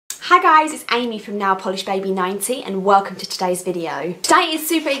Hi guys, it's Amy from Nail Polish Baby 90 and welcome to today's video. Today is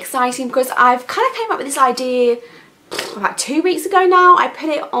super exciting because I've kind of came up with this idea about 2 weeks ago now. I put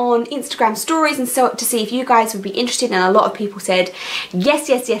it on Instagram stories and so to see if you guys would be interested, and a lot of people said yes,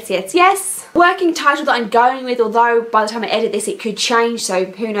 yes, yes, yes, yes. Working title that I'm going with, although by the time I edit this it could change, so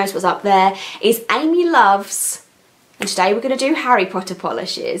who knows what's up there, is Amy Loves. And today we're going to do Harry Potter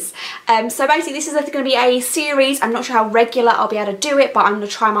polishes. So basically this is going to be a series. I'm not sure how regular I'll be able to do it, but I'm going to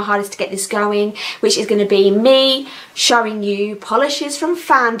try my hardest to get this going, which is going to be me showing you polishes from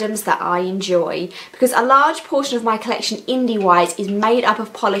fandoms that I enjoy. Because a large portion of my collection indie-wise is made up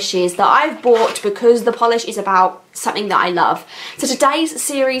of polishes that I've bought because the polish is about something that I love. So today's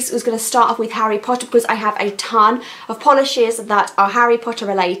series was going to start off with Harry Potter because I have a ton of polishes that are Harry Potter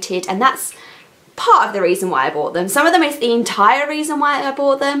related, and that's part of the reason why I bought them. Some of them is the entire reason why I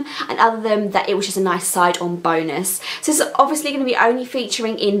bought them, and other than that it was just a nice side-on bonus. So it's obviously going to be only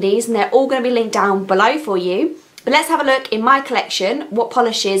featuring indies and they're all going to be linked down below for you. But let's have a look in my collection what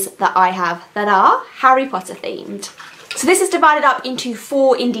polishes that I have that are Harry Potter themed. So this is divided up into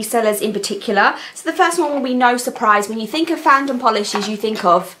 4 indie sellers in particular. So the first one will be no surprise. When you think of fandom polishes you think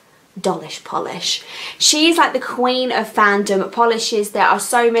of Dollish polish. She's like the queen of fandom polishes. There are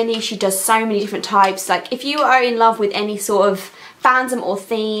so many. She does so many different types. Like if you are in love with any sort of fandom or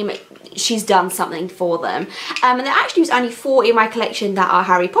theme, she's done something for them. And there actually was only 4 in my collection that are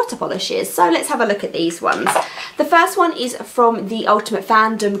Harry Potter polishes. So let's have a look at these ones. The first one is from the Ultimate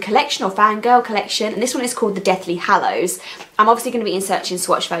Fandom collection or Fangirl collection, and this one is called the Deathly Hallows. I'm obviously going to be inserting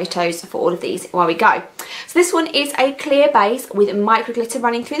swatch photos for all of these while we go. So this one is a clear base with micro glitter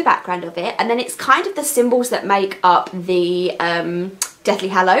running through the background of it, and then it's kind of the symbols that make up the Deathly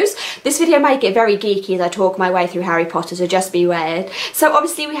Hallows. This video may get very geeky as I talk my way through Harry Potter, so just beware. So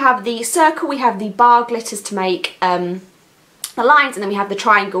obviously we have the circle, we have the bar glitters to make the lines, and then we have the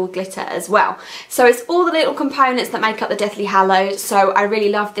triangle glitter as well. So it's all the little components that make up the Deathly Hallows. So I really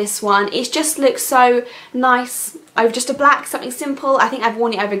love this one. It just looks so nice over just a black, something simple. I think I've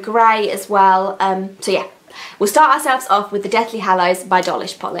worn it over grey as well. So yeah, we'll start ourselves off with the Deathly Hallows by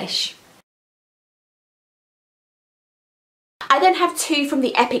Dollish Polish. I then have 2 from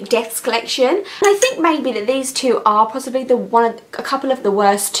the Epic Deaths collection, and I think maybe that these 2 are possibly a couple of the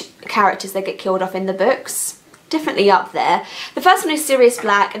worst characters that get killed off in the books. Definitely up there. The first one is Sirius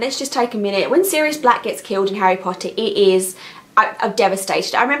Black, and let's just take a minute. When Sirius Black gets killed in Harry Potter, it is I'm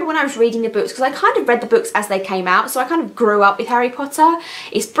devastated. I remember when I was reading the books, because I kind of read the books as they came out, so I kind of grew up with Harry Potter.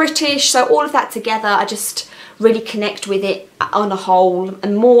 It's British, so all of that together, I just really connect with it on a whole, and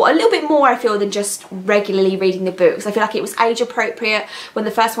a little bit more I feel than just regularly reading the books. I feel like it was age appropriate. When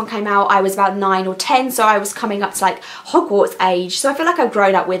the first one came out I was about 9 or 10, so I was coming up to like Hogwarts age, so I feel like I've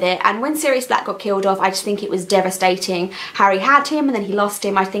grown up with it. And when Sirius Black got killed off, I just think it was devastating. Harry had him and then he lost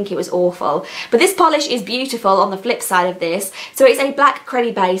him. I think it was awful. But this polish is beautiful on the flip side of this. So it's a black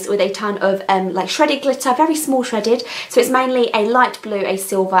cruddy base with a ton of like shredded glitter, very small shredded. So it's mainly a light blue, a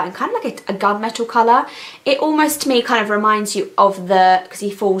silver, and kind of like a gunmetal colour. It almost to me kind of reminds you of because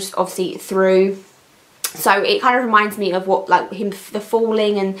he falls obviously through, so it kind of reminds me of what, like him, the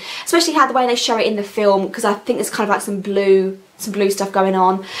falling, and especially how the way they show it in the film, because I think there's kind of like some blue stuff going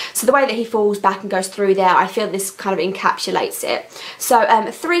on. So the way that he falls back and goes through there, I feel this kind of encapsulates it. So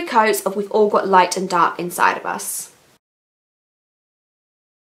 3 coats of We've All Got Light and Dark Inside of Us.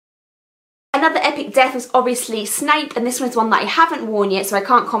 Another epic death was obviously Snape, and this one's one that I haven't worn yet, so I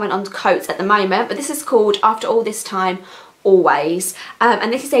can't comment on coats at the moment, but this is called After All This Time, Always.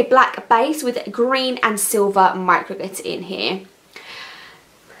 And this is a black base with green and silver micro glitter in here.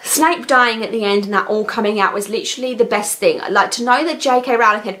 Snape dying at the end and that all coming out was literally the best thing. Like, to know that J.K.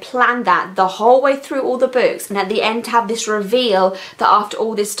 Rowling had planned that the whole way through all the books, and at the end to have this reveal that after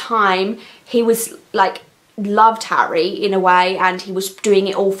all this time he was like loved Harry in a way, and he was doing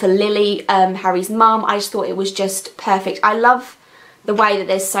it all for Lily, Harry's mum. I just thought it was just perfect. I love the way that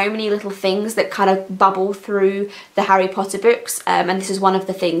there's so many little things that kind of bubble through the Harry Potter books, and this is one of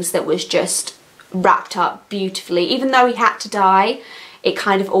the things that was just wrapped up beautifully. Even though he had to die, it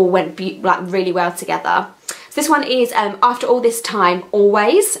kind of all went like really well together. So this one is After All This Time,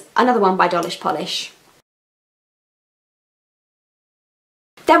 Always, another one by Dollish Polish.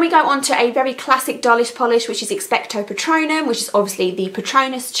 Then we go on to a very classic Dollish polish, which is Expecto Patronum, which is obviously the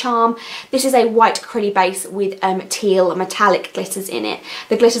Patronus charm. This is a white acrylic base with teal metallic glitters in it.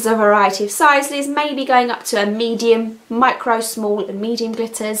 The glitters are a variety of sizes, maybe going up to a medium, micro, small and medium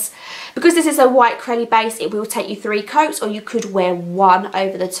glitters. Because this is a white acrylic base, it will take you 3 coats, or you could wear 1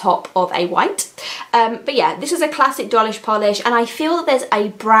 over the top of a white. But yeah, this is a classic Dollish polish, and I feel that there's a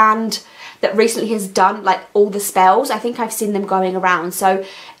brand that recently has done like all the spells. I think I've seen them going around. So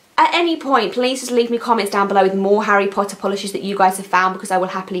At any point, please just leave me comments down below with more Harry Potter polishes that you guys have found, because I will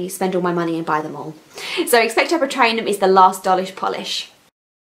happily spend all my money and buy them all. So Expecto Patronum is the last Dollish polish.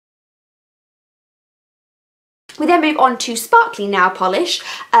 We then move on to Sparklea nail polish,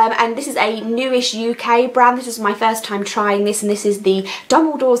 and this is a newish UK brand. This is my first time trying this, and this is the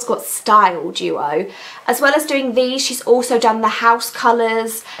Dumbledore's Got Style duo. As well as doing these, she's also done the house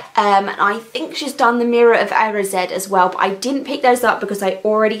colours, and I think she's done the Mirror of Erised as well, but I didn't pick those up because I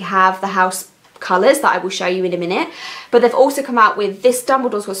already have the house colours that I will show you in a minute. But they've also come out with this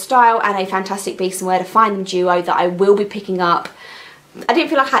Dumbledore's Got Style and a Fantastic Beasts and Where to Find Them duo that I will be picking up. I didn't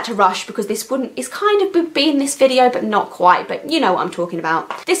feel like I had to rush because this wouldn't, it's kind of be in this video but not quite, but you know what I'm talking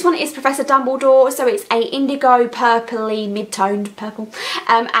about. This one is Professor Dumbledore, so it's a indigo purpley mid-toned purple,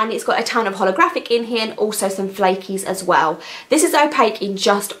 and it's got a ton of holographic in here and also some flakies as well. This is opaque in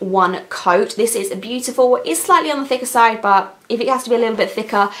just one coat. This is beautiful. It's slightly on the thicker side, but if it has to be a little bit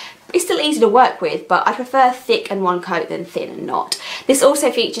thicker, it's still easy to work with, but I prefer thick and one coat than thin and not. This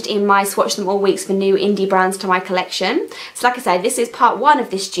also featured in my Swatch Them All weeks for new indie brands to my collection. So like I say, this is part one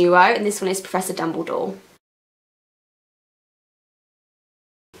of this duo, and this one is Professor Dumbledore.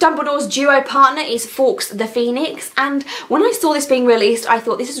 Dumbledore's duo partner is Fawkes the Phoenix, and when I saw this being released, I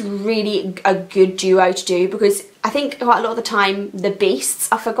thought this is really a good duo to do, because I think quite a lot of the time the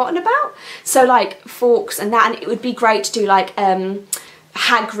beasts are forgotten about. So like Fawkes and that, and it would be great to do like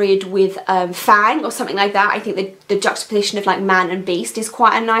Hagrid with Fang or something like that. I think the juxtaposition of like man and beast is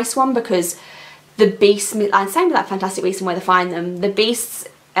quite a nice one, because the beasts, and same with that Fantastic Beasts and Where to Find Them, the beasts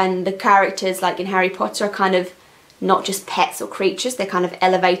and the characters like in Harry Potter are kind of not just pets or creatures, they're kind of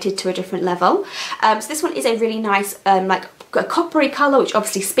elevated to a different level. So this one is a really nice like a coppery colour, which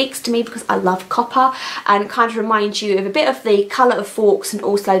obviously speaks to me because I love copper, and kind of reminds you of a bit of the colour of Fawkes and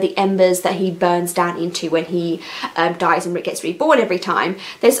also the embers that he burns down into when he dies and gets reborn every time.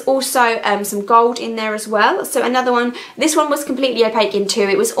 There's also some gold in there as well. So another one, this one was completely opaque in two.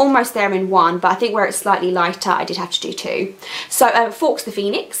 It was almost there in one, but I think where it's slightly lighter I did have to do two. So Fawkes the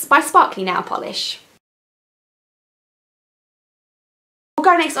Phoenix by Sparklea Nail Polish.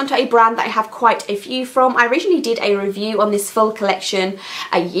 We'll go next onto a brand that I have quite a few from. I originally did a review on this full collection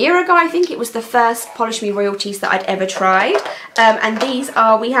a year ago. I think it was the first Polish Me royalties that I'd ever tried. And these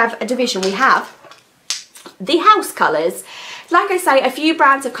are, we have a division, we have the house colours. Like I say, a few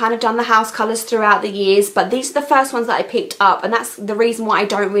brands have kind of done the house colours throughout the years, but these are the first ones that I picked up, and that's the reason why I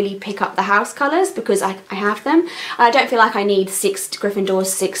don't really pick up the house colours, because I have them. And I don't feel like I need 6 Gryffindors,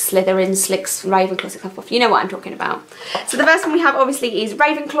 6 Slytherins, 6 Ravenclaws, 6 Hufflepuff. You know what I'm talking about. So the first one we have obviously is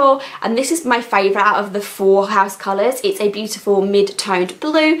Ravenclaw, and this is my favourite out of the 4 house colours. It's a beautiful mid-toned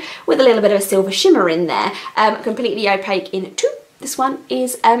blue with a little bit of a silver shimmer in there, completely opaque in 2. This one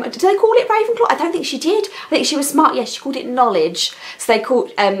is, did they call it Ravenclaw? I don't think she did. I think she was smart. Yes, she called it Knowledge. So they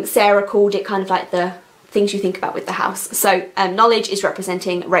called, Sarah called it kind of like the things you think about with the house. So Knowledge is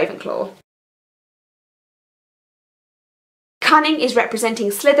representing Ravenclaw. Cunning is representing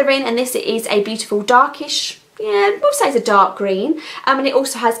Slytherin, and this is a beautiful darkish, yeah, we'll say it's a dark green. And it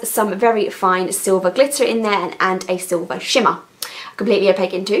also has some very fine silver glitter in there and a silver shimmer. Completely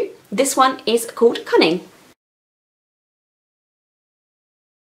opaque in 2. This one is called Cunning.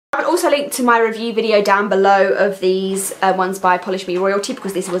 I would also link to my review video down below of these ones by Polish Me Royalty,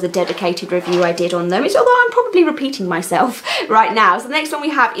 because this was a dedicated review I did on them, which, although I'm probably repeating myself right now. So the next one we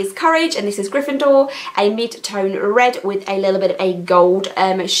have is Courage, and this is Gryffindor, a mid-tone red with a little bit of a gold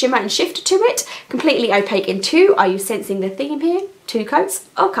shimmer and shift to it, completely opaque in 2. Are you sensing the theme here? 2 coats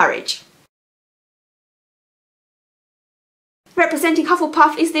of Courage. Representing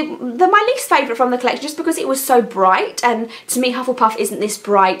Hufflepuff is my least favourite from the collection, just because it was so bright, and to me Hufflepuff isn't this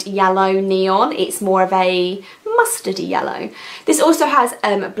bright yellow neon, it's more of a mustardy yellow. This also has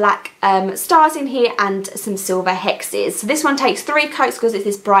black stars in here and some silver hexes. So this one takes 3 coats because it's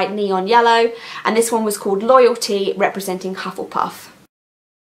this bright neon yellow, and this one was called Loyalty, representing Hufflepuff.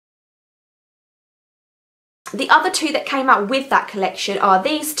 The other 2 that came out with that collection are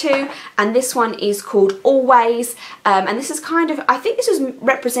these 2, and this one is called Always, and this is kind of, I think this was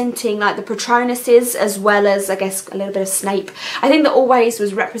representing like the Patronuses, as well as I guess a little bit of Snape. I think that Always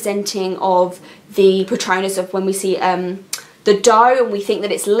was representing of the Patronus of when we see the doe and we think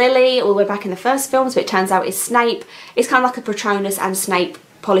that it's Lily all the way back in the first films, but it turns out it's Snape. It's kind of like a Patronus and Snape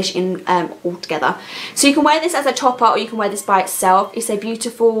polish in all together. So you can wear this as a topper, or you can wear this by itself. It's a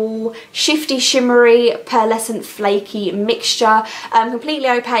beautiful shifty shimmery pearlescent flaky mixture, completely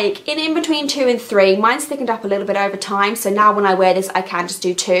opaque in between 2 and 3. Mine's thickened up a little bit over time, so now when I wear this I can just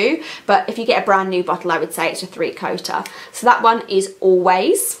do 2, but if you get a brand new bottle I would say it's a 3 coater. So that one is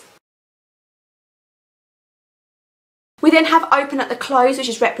Always. We then have open at the close, which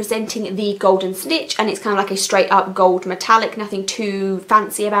is representing the golden snitch, and it's kind of like a straight up gold metallic, nothing too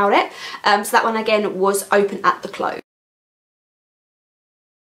fancy about it. So that one again was open at the close.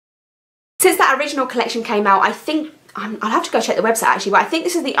 Since that original collection came out, I think, I'll have to go check the website actually, but I think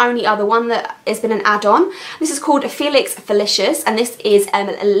this is the only other one that has been an add-on. This is called Felix Felicious, and this is a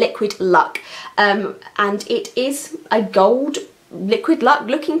liquid luck, and it is a gold liquid luck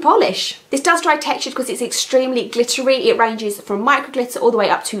looking polish. This does dry textured because it's extremely glittery. It ranges from micro glitter all the way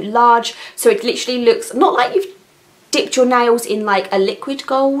up to large, so it literally looks not like you've dipped your nails in like a liquid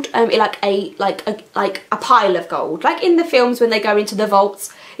gold, like a pile of gold, like in the films when they go into the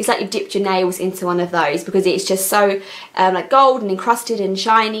vaults. It's like you've dipped your nails into one of those, because it's just so like gold and encrusted and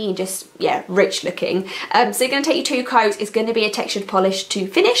shiny and just, yeah, rich looking. So you're going to take your 2 coats. It's going to be a textured polish to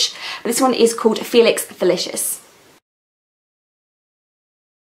finish. This one is called Felix Felicious.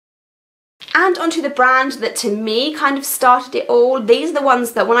 And onto the brand that to me kind of started it all. These are the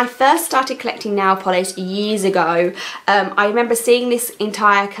ones that when I first started collecting nail polish years ago, I remember seeing this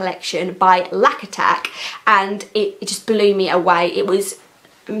entire collection by Lac Attack, and it just blew me away. It was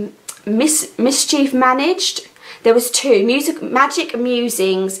Mischief Managed. There was 2, Magic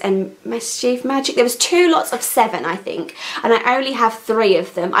Musings and Mischief Magic. There was 2 lots of 7, I think, and I only have 3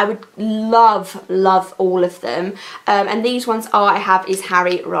 of them. I would love all of them. And these ones I have is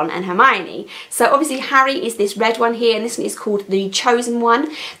Harry, Ron and Hermione. So obviously Harry is this red one here, and this one is called the Chosen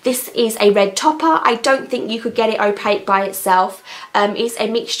One. This is a red topper. I don't think you could get it opaque by itself. It's a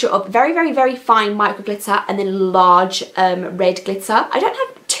mixture of very fine micro glitter and then large red glitter. I don't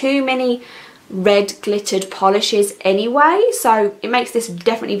have too many red glittered polishes anyway, so it makes this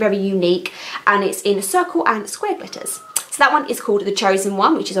definitely very unique, and it's in circle and square glitters. So that one is called the Chosen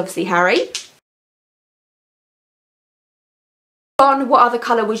One, which is obviously Harry. Ron, what other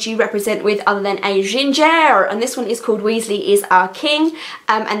colour would you represent with other than a ginger? And this one is called Weasley is Our King,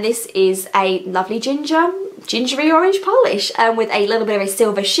 and this is a lovely gingery orange polish with a little bit of a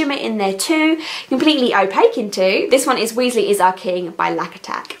silver shimmer in there too, completely opaque into. This one is Weasley is Our King by Lac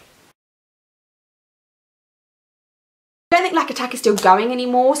Attack. I don't think Lac Attack is still going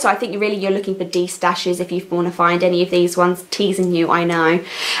anymore, so I think you're looking for D-stashes if you want to find any of these ones. Teasing you, I know.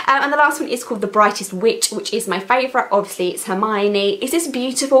 And the last one is called the Brightest Witch, which is my favourite. Obviously it's Hermione. It's this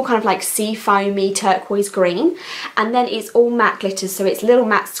beautiful kind of like sea foamy turquoise green, and then it's all matte glitters, so it's little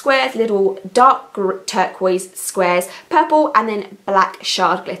matte squares, little dark turquoise squares, purple, and then black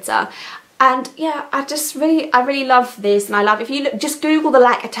shard glitter. And yeah, I really love this, and I love, if you look, just Google the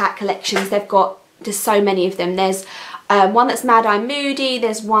Lac Attack collections, they've got just so many of them. There's one that's Mad Eye Moody,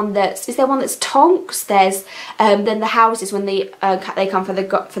 there's one that's, is there one that's Tonks, there's then the houses when they come for the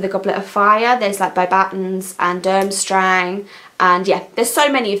Goblet of Fire, there's like Bobatons and Durmstrang, and yeah, there's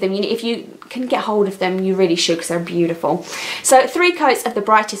so many of them. If you can get hold of them, you really should, because they're beautiful. So 3 coats of the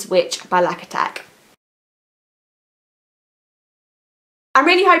Brightest Witch by Lac Attack. I'm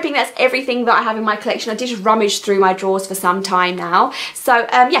really hoping that's everything that I have in my collection. I did just rummage through my drawers for some time now. So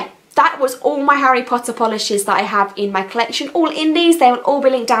yeah, that was all my Harry Potter polishes that I have in my collection. All indies, they will all be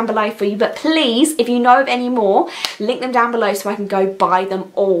linked down below for you. But please, if you know of any more, link them down below so I can go buy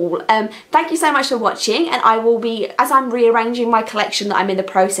them all. Thank you so much for watching, and I will be, as I'm rearranging my collection that I'm in the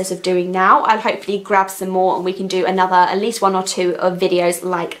process of doing now, I'll hopefully grab some more and we can do another, at least 1 or 2 of videos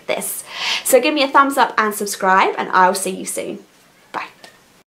like this. So give me a thumbs up and subscribe, and I'll see you soon.